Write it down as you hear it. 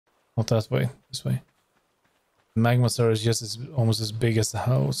Not that way. This way. The magma star is just almost as big as the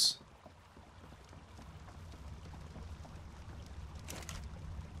house.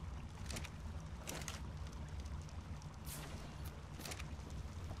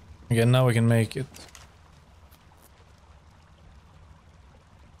 Again, now we can make it.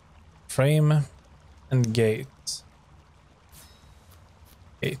 Frame and gate.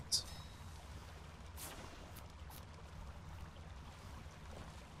 Gate.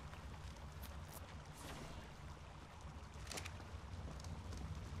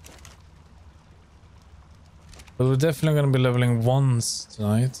 But we're definitely going to be leveling once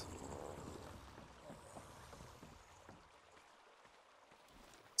tonight.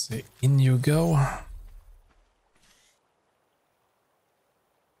 So in you go.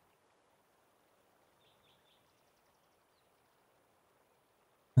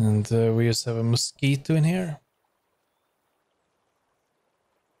 And we just have a mosquito in here.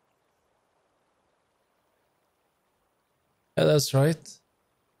 Yeah, that's right.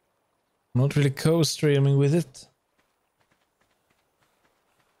 I'm not really co-streaming with it.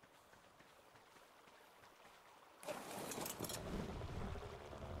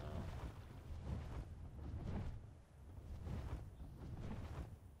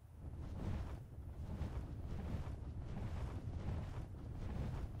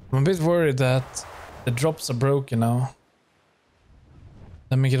 I'm a bit worried that the drops are broken now.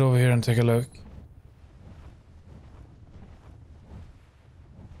 Let me get over here and take a look.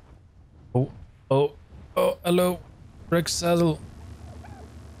 Oh, hello, Rex Saddle.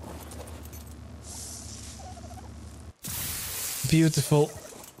 Beautiful.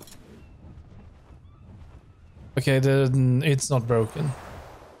 Okay, it's not broken.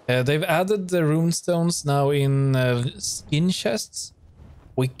 They've added the runestones now in skin chests.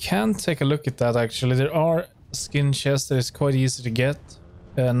 We can take a look at that actually. There are skin chests that is quite easy to get,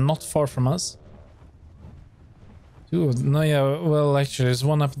 not far from us. Two, no, yeah, well, actually, there's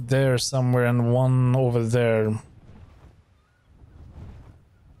one up there somewhere and one over there.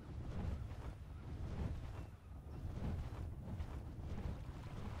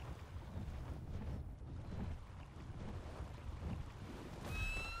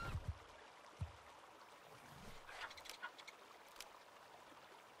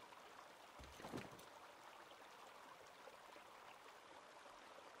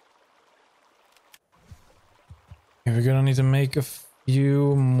 We're gonna need to make a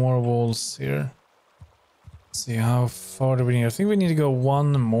few more walls here. Let's see, how far do we need? I think we need to go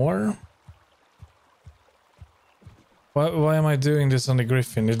one more. Why am I doing this on the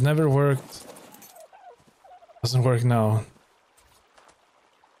Griffin? It never worked. Doesn't work now.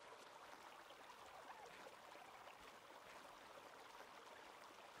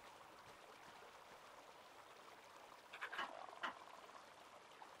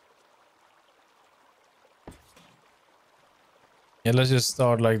 Yeah, let's just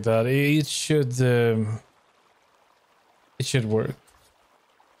start like that. It should work.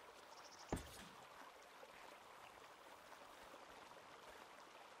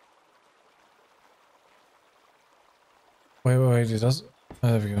 Wait, it does. Oh,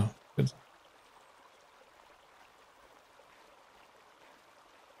 there we go. Good.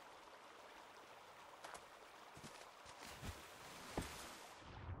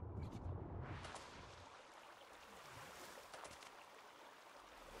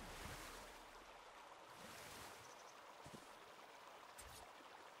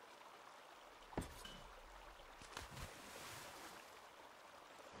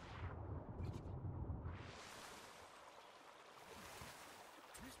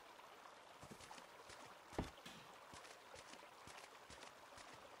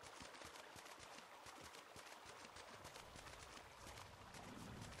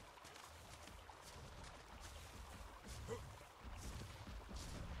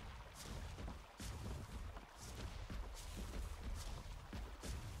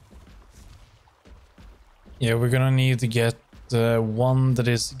 Yeah, we're gonna need to get one that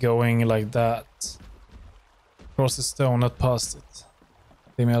is going like that. Across the stone, not past it.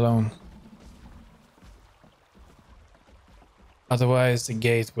 Leave me alone. Otherwise, the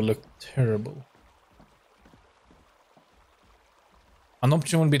gate will look terrible. An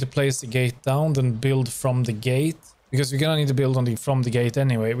option would be to place the gate down, then build from the gate. Because we're gonna need to build from the gate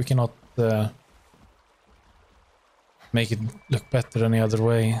anyway. We cannot make it look better any other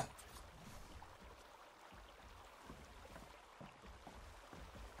way.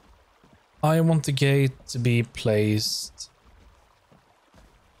 I want the gate to be placed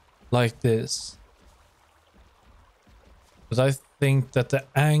like this. But I think that the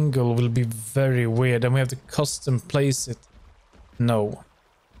angle will be very weird and we have to custom place it. No.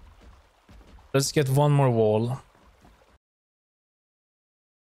 Let's get one more wall.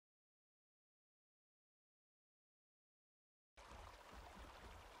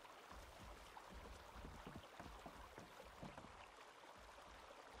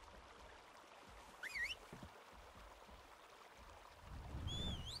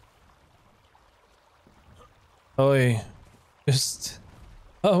 Oh, just...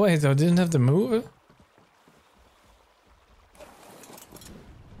 Oh wait, I didn't have to move?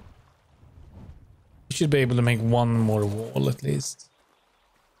 We should be able to make one more wall at least.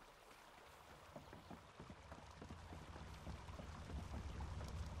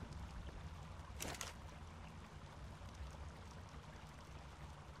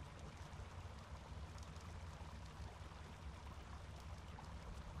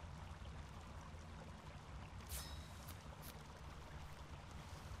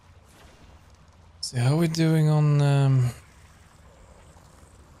 See how we're doing on...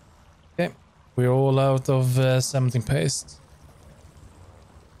 Okay, we're all out of cementing paste.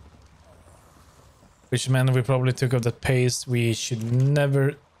 Which meant we probably took out the paste we should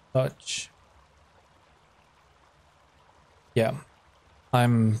never touch. Yeah,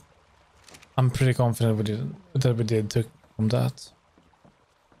 I'm pretty confident we did took from that.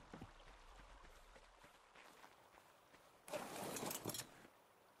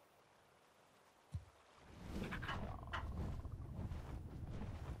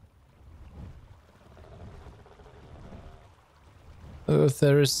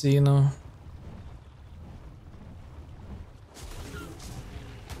 Theresino.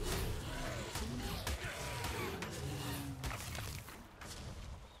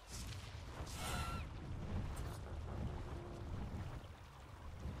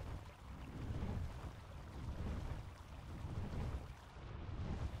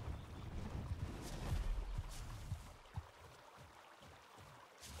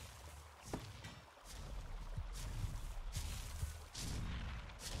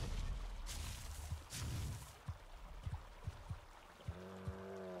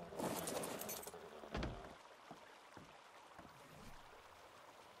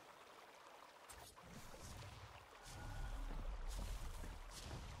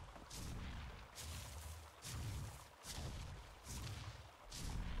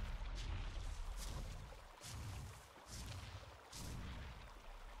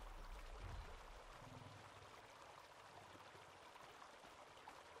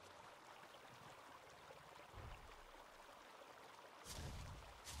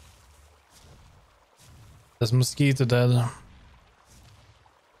 There's mosquito dead.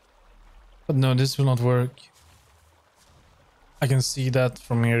 But no, this will not work. I can see that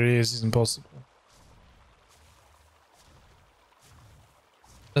from here. It is impossible.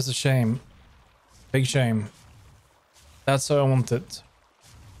 That's a shame. Big shame. That's how I want it.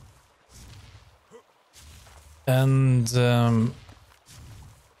 And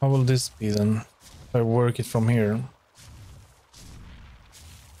how will this be then? If I work it from here.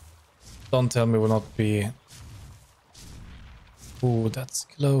 Don't tell me it will not be... Oh, that's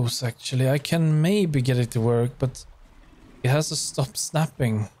close actually. I can maybe get it to work, but it has to stop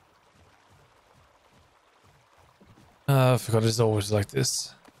snapping. I forgot it's always like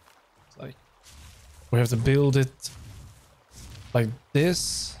this. It's like we have to build it like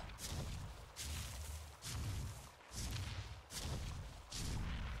this.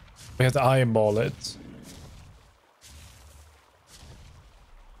 We have to eyeball it.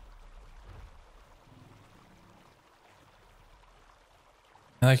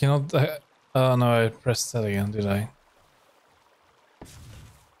 And I cannot... oh no, I pressed that again, did I?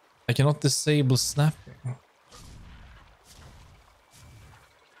 I cannot disable snapping.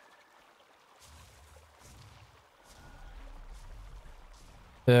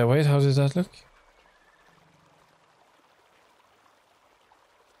 Wait, how did that look?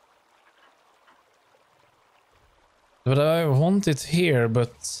 But I want it here,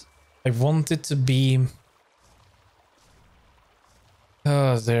 but I want it to be...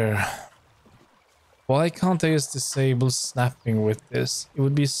 oh, there. Why can't I just disable snapping with this? It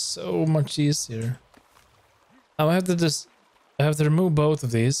would be so much easier. Now I have to just... I have to remove both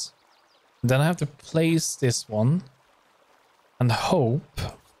of these. Then I have to place this one. And hope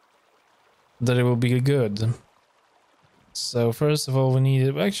that it will be good. So first of all we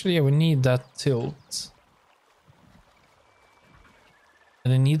need... actually, yeah, we need that tilt.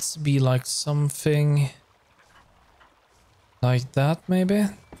 And it needs to be like something... like that, maybe?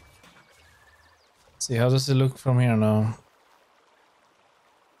 Let's see, how does it look from here now?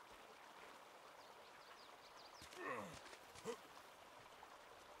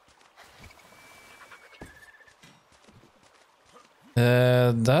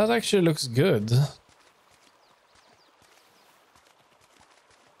 That actually looks good.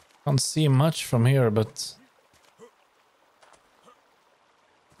 Can't see much from here, but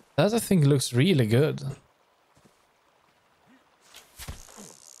that I think looks really good.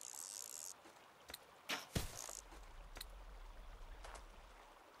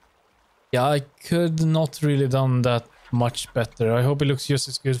 Yeah, I could not really done that much better. I hope it looks just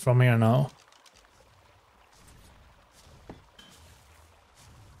as good from here now.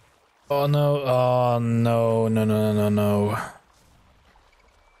 Oh no, oh no, no, no, no, no.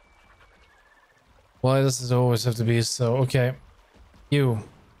 Why does it always have to be so? Okay, you,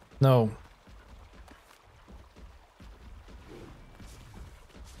 no.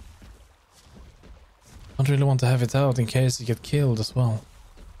 I don't really want to have it out in case you get killed as well.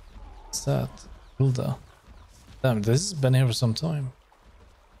 What's that? Hilda. Damn, this has been here for some time.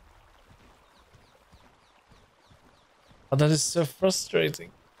 Oh, that is so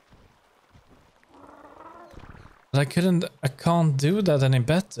frustrating. But I can't do that any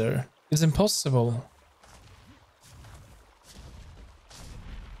better. It's impossible.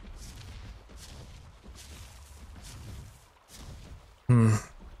 Hmm.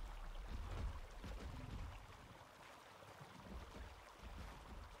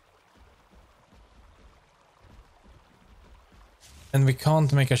 And we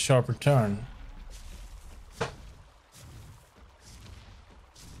can't make a sharper turn.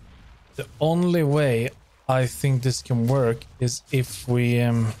 The only way I think this can work is if we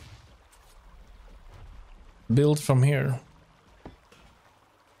build from here.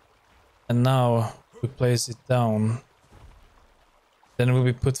 And now we place it down. Then it will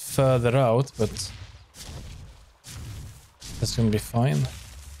be put further out, but that's gonna be fine.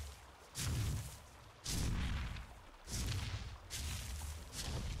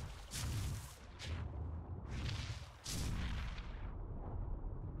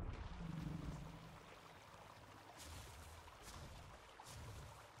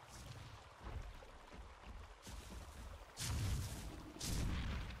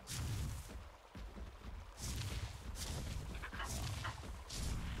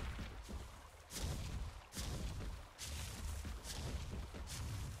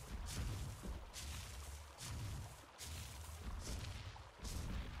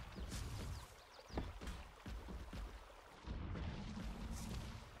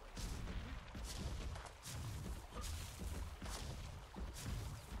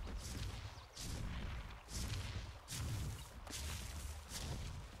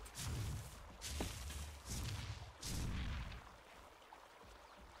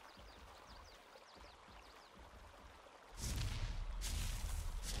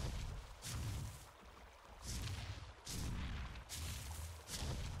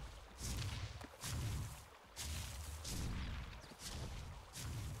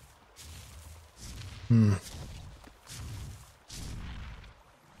 Hmm.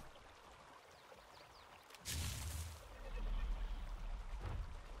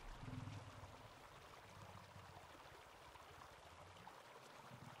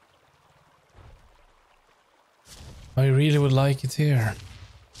 I really would like it here.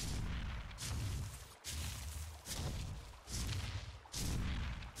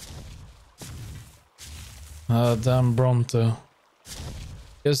 Damn Bronto.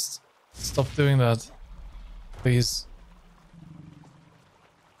 Just stop doing that. Please.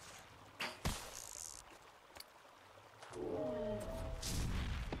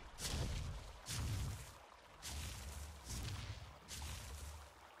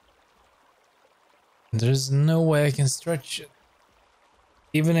 There's no way I can stretch it.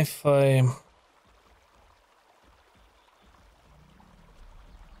 Even if I...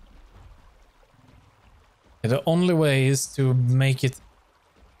 The only way is to make it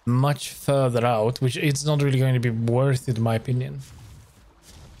much further out, which it's not really going to be worth it in my opinion.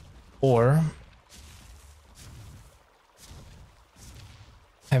 Or...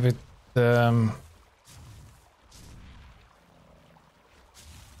 have it...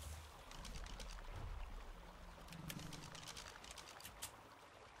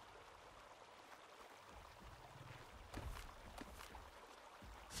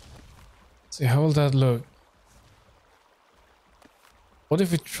 see, how will that look? What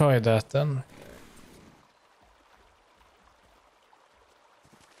if we try that then?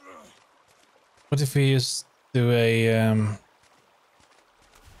 What if we just do a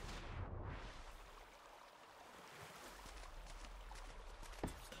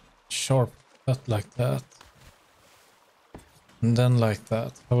sharp cut like that? And then like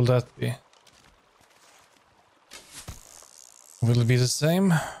that. How will that be? Will it be the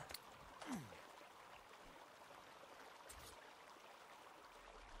same?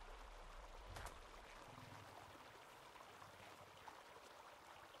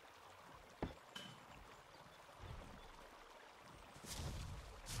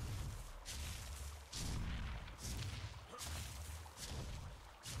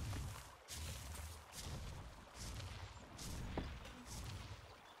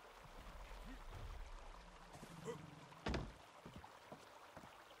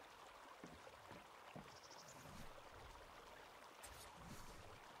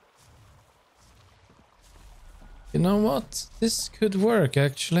 You know what? This could work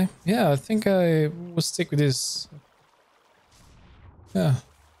actually. Yeah, I think I will stick with this. Yeah.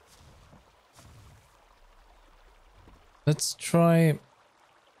 Let's try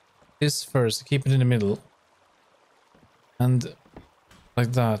this first. Keep it in the middle. And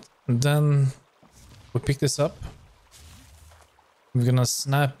like that. And then we pick this up. We're gonna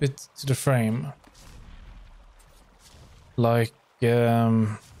snap it to the frame. Like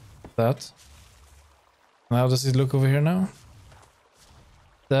that. How does it look over here now?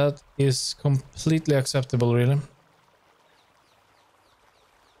 That is completely acceptable, really.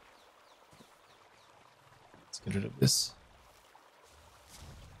 Let's get rid of this.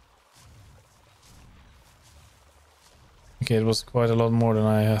 Okay, it was quite a lot more than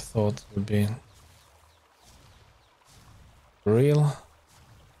I thought it would be. For real?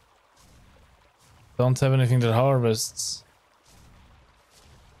 Don't have anything that harvests.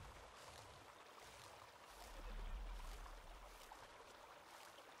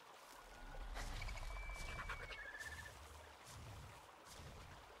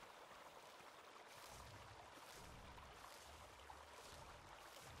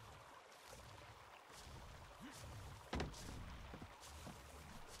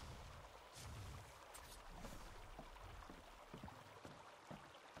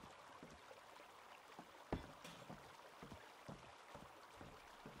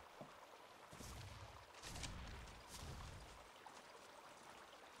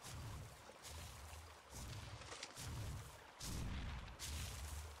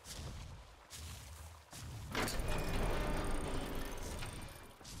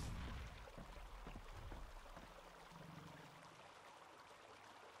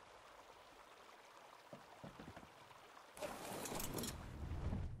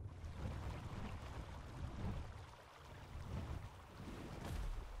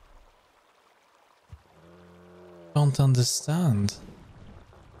 Don't understand.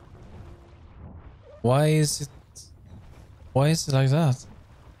 Why is it like that?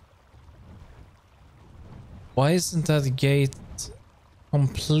 Why isn't that gate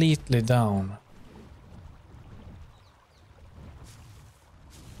completely down?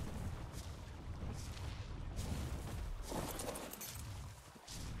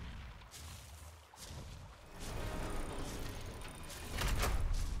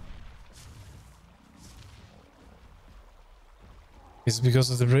 Is it because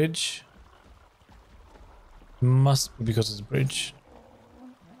of the bridge? It must be because of the bridge.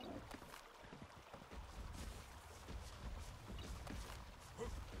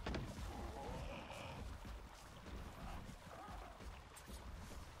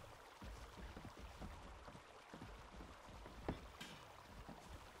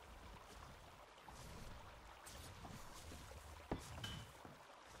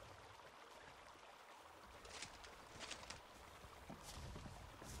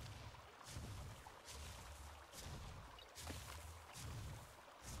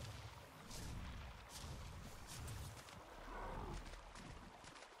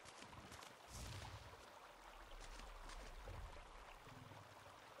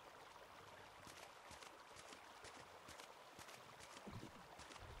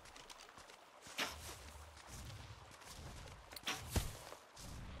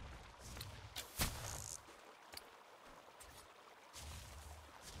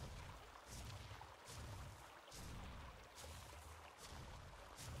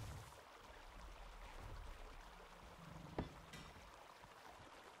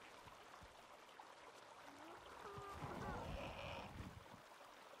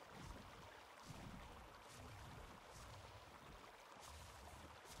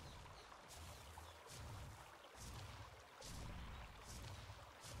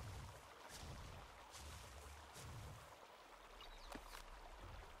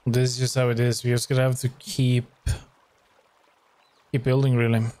 This is just how it is. We're just gonna have to keep building,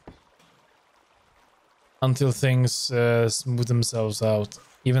 really, until things smooth themselves out.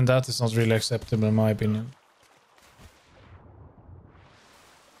 Even that is not really acceptable in my opinion.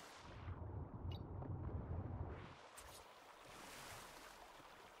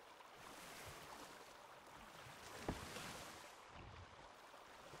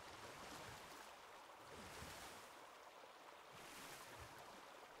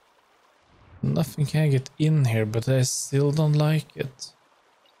 Nothing can get in here, but I still don't like it.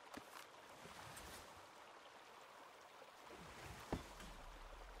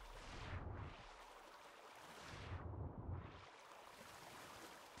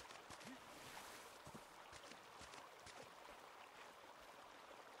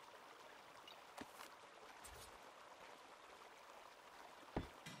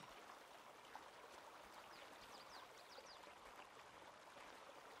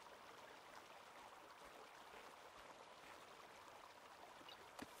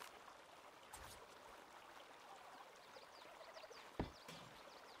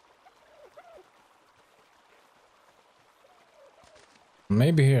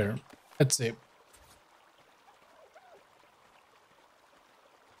 Maybe here. Let's see.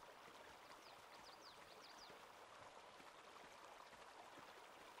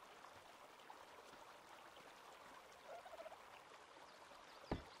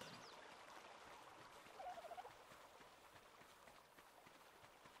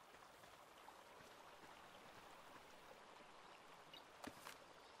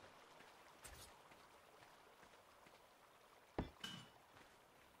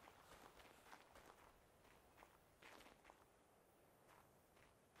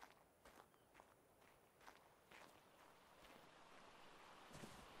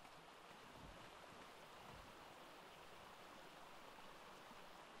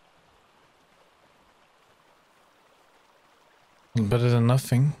 Better than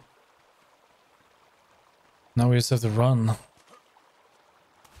nothing. Now we just have to run.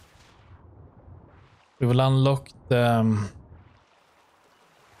 We will unlock the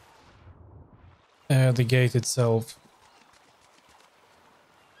gate itself.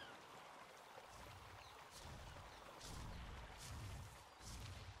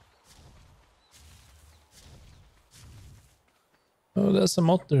 Oh, there's some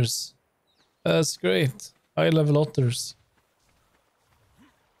otters. That's great. High level otters.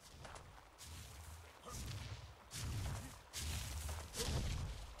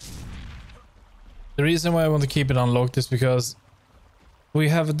 The reason why I want to keep it unlocked is because we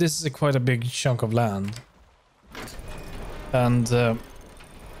have this is quite a big chunk of land, and there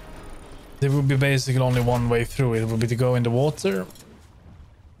will be basically only one way through. It will be to go in the water,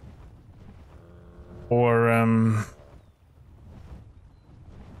 or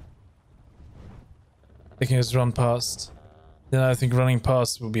they can just run past. Then I think running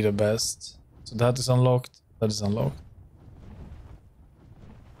past will be the best. So that is unlocked. That is unlocked.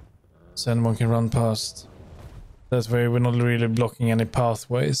 So anyone can run past. That way we're not really blocking any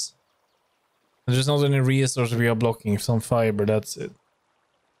pathways. And there's not any resources we are blocking. Some fiber, that's it.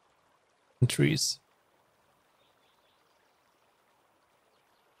 And trees.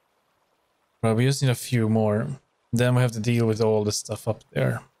 Right, we just need a few more. Then we have to deal with all the stuff up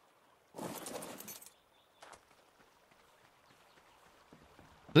there.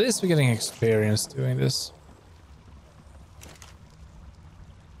 At least we're getting experience doing this.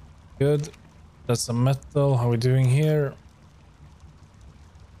 Good. That's some metal. How are we doing here?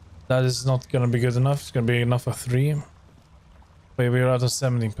 That is not gonna be good enough. It's gonna be enough for 3. Wait, we're out of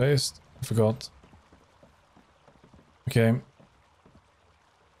cementing paste. I forgot. Okay.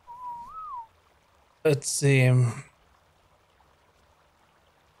 Let's see.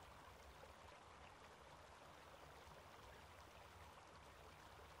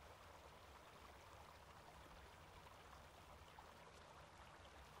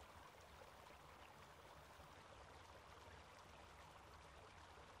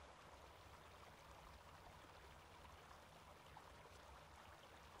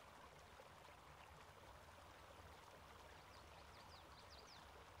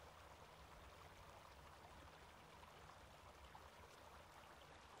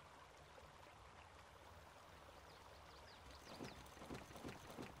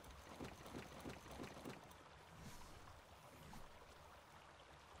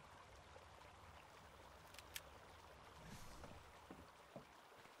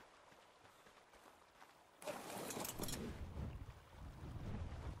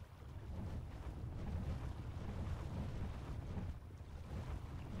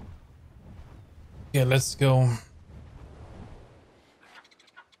 Yeah, let's go.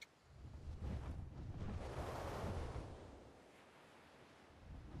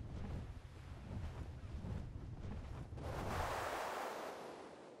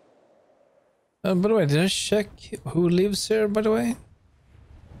 By the way, did I check who lives here, by the way?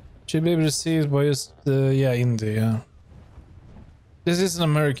 Should be able to see it by just, yeah, India. This is an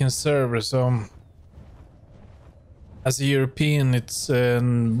American server, so as a European, it's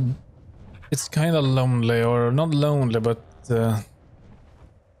kind of lonely, or not lonely, but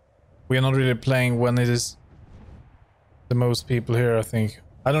we are not really playing when it is the most people here, I think.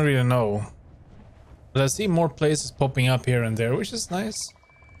 I don't really know. But I see more places popping up here and there, which is nice.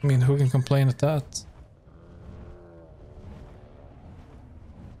 I mean, who can complain at that?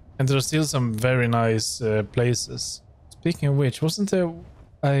 And there are still some very nice places. Speaking of which, wasn't there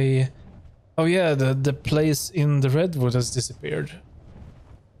a... Oh yeah, the place in the Redwood has disappeared.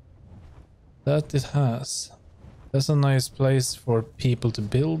 That it has. That's a nice place for people to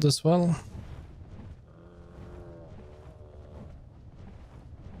build as well.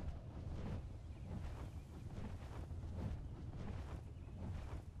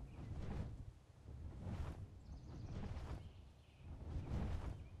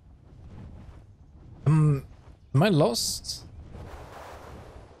 Am I lost?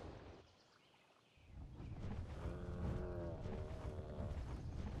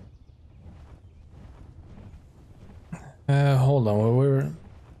 Hold on, where we're...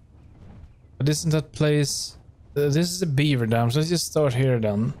 But isn't that place... this is a beaver dam, so let's just start here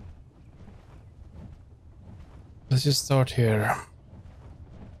then. Let's just start here.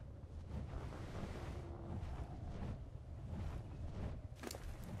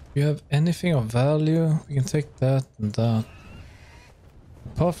 Do you have anything of value? We can take that and that.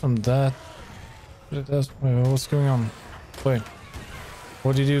 Apart from that... what's going on? Wait.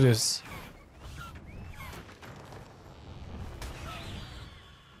 Why did you do this?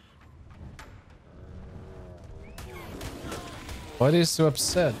 Why are you so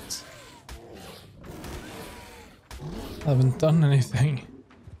upset? I haven't done anything.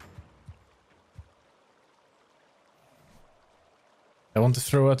 I want to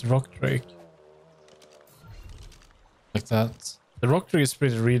throw out rock drake. Like that. The rock drake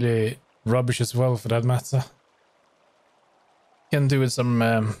is really rubbish as well, for that matter. Can do it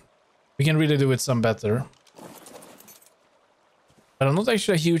some... we can really do it some better. But I'm not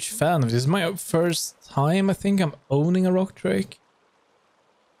actually a huge fan of this. This is my first time, I think, I'm owning a rock drake.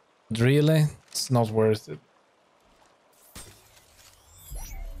 But really, it's not worth it.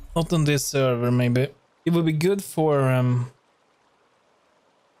 Not on this server, maybe. It would be good for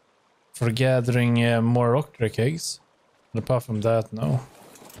gathering more rock drake eggs. But apart from that, no.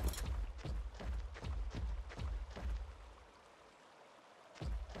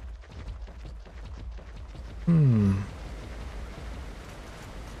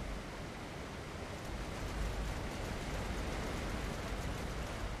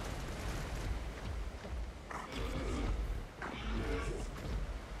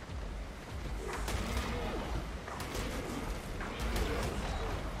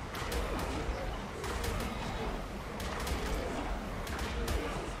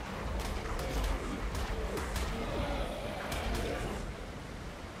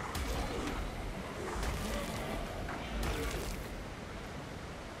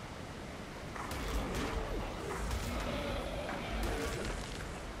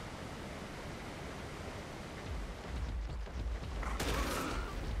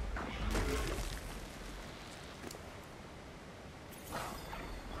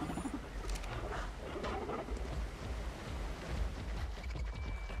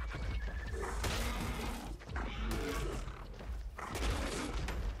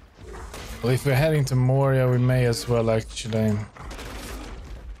 Well, if we're heading to Moria, we may as well actually...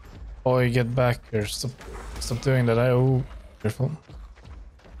 Oh, you get back here. Stop doing that. Oh, careful.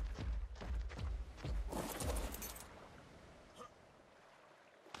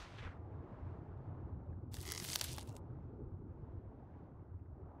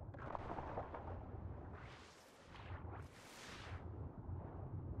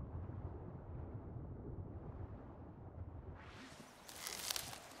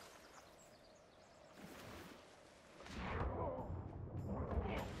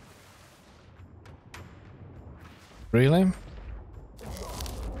 Really?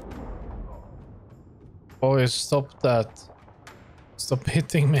 Oh, stop that. Stop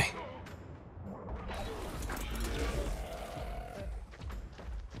hitting me.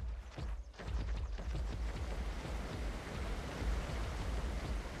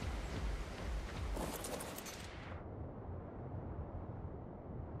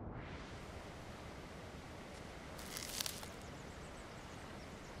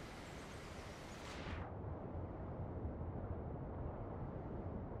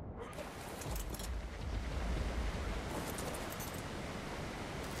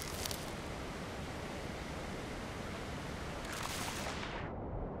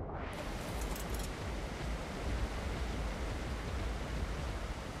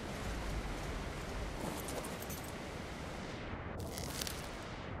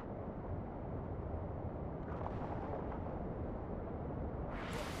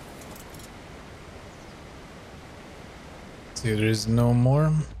 See, there is no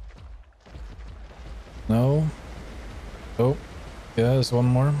more. No. Oh, yeah, there's one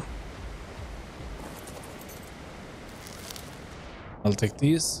more. I'll take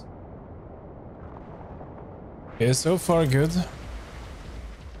these. Okay, so far good.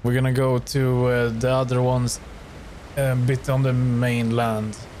 We're gonna go to the other ones a bit on the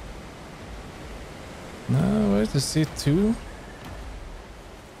mainland. No, where to see two?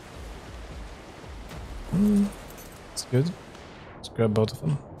 It's good. Let's grab both of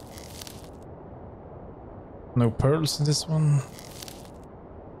them. No pearls in this one.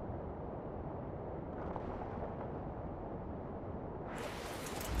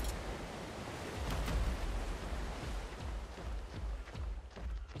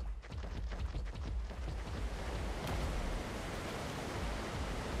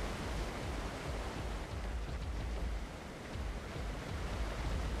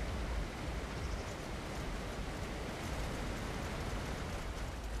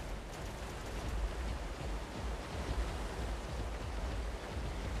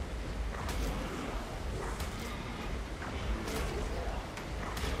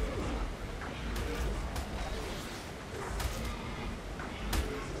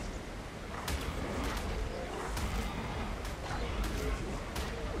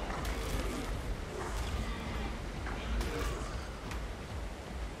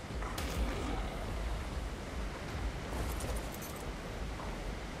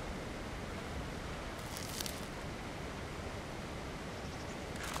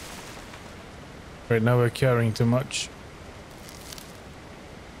 Right now we're carrying too much.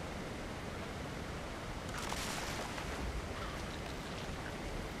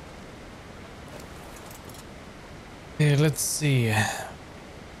 Okay, let's see.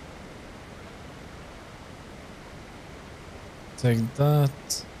 Take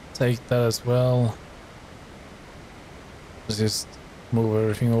that. Take that as well. Let's just move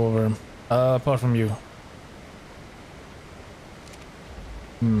everything over. Apart from you.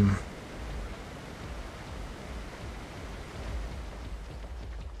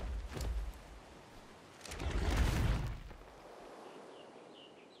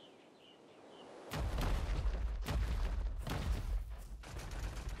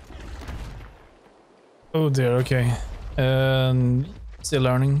 Oh dear, okay. Still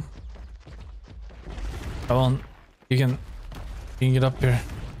learning. Come on. You can get up here.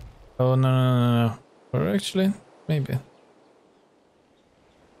 Oh no. Or actually, maybe.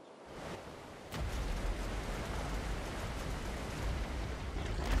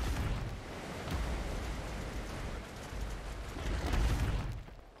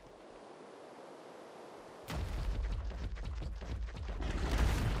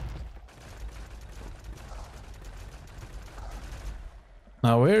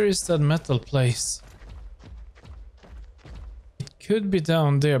 Now where is that metal place? It could be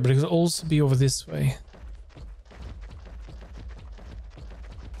down there, but it could also be over this way.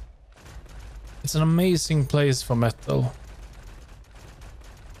 It's an amazing place for metal.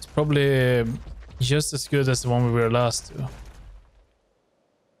 It's probably just as good as the one we were last to.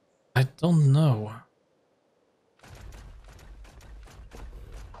 I don't know.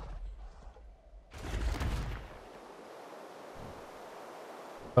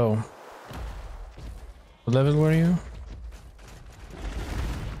 Oh. What level were you?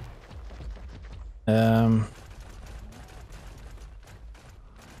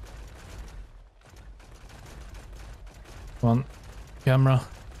 One camera.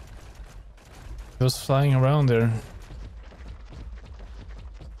 It was flying around there.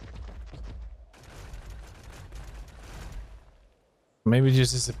 Maybe it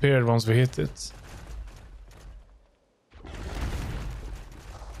just disappeared once we hit it.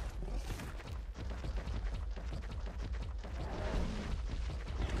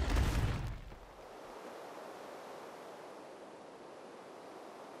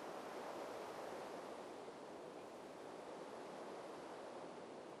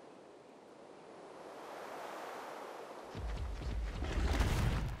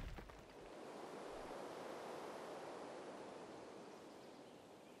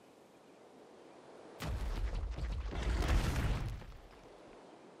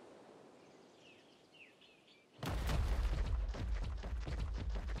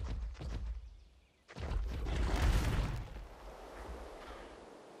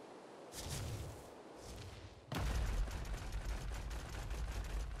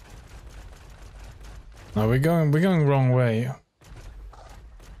 No, we're going wrong way.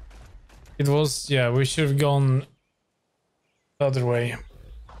 It was, yeah, we should have gone the other way.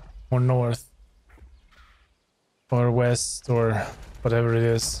 Or north. Or west, or whatever it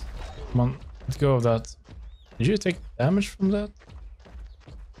is. Come on, let go of that. Did you take damage from that?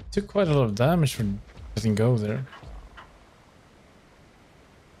 You took quite a lot of damage from letting go there.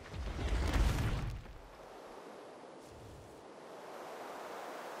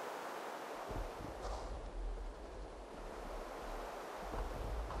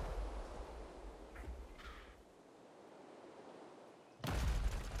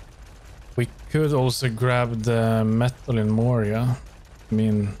 We could also grab the metal in Moria. I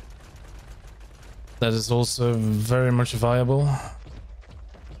mean, that is also very much viable.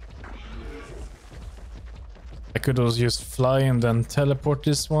 I could also just fly and then teleport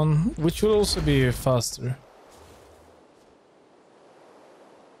this one, which will also be faster.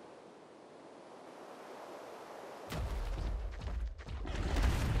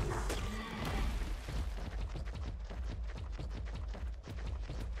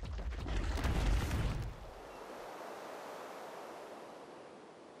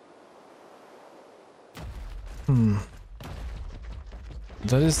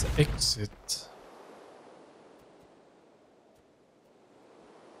 That is exit.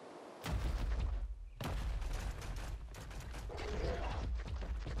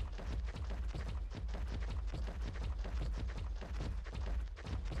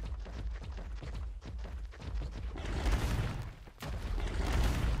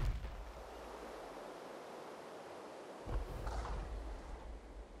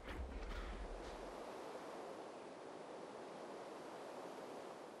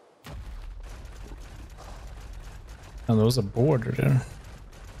 And there was a border there.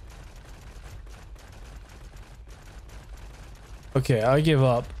 Okay, I give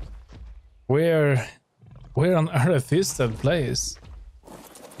up. Where on earth is that place?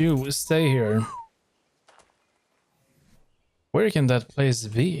 You stay here. Where can that place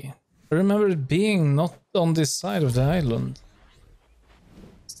be? I remember it being not on this side of the island.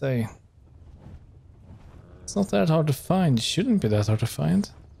 Stay. It's not that hard to find. It shouldn't be that hard to find.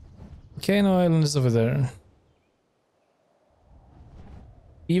 Volcano Island is over there.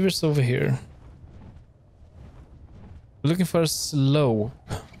 Beaver's over here. Looking for a slope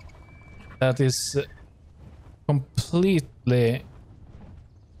that is completely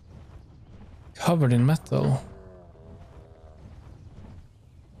covered in metal.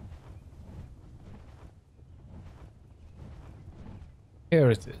 Here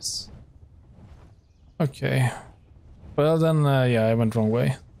it is. Okay. Well then, yeah, I went wrong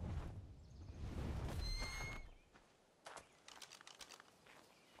way.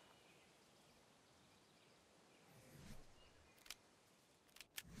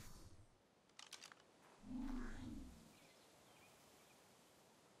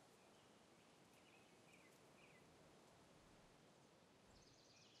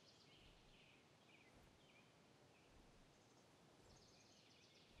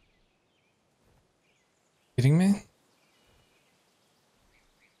 Kidding me?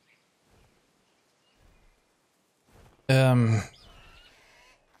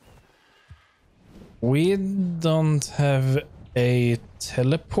 We don't have a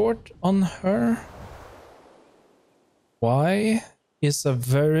teleport on her. Why is a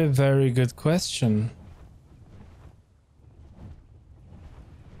very, very good question.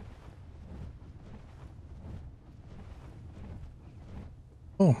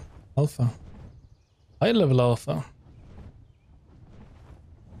 Oh, alpha. High level alpha.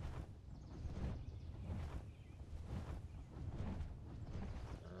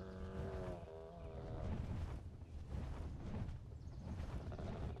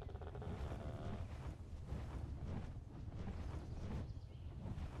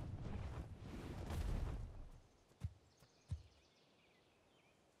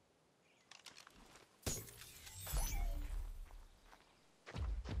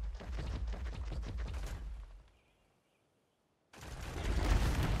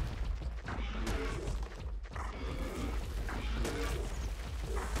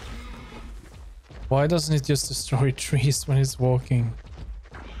 Why doesn't it just destroy trees when it's walking?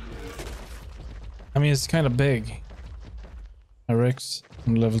 I mean, it's kind of big. RX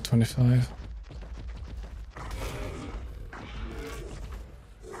on level 25.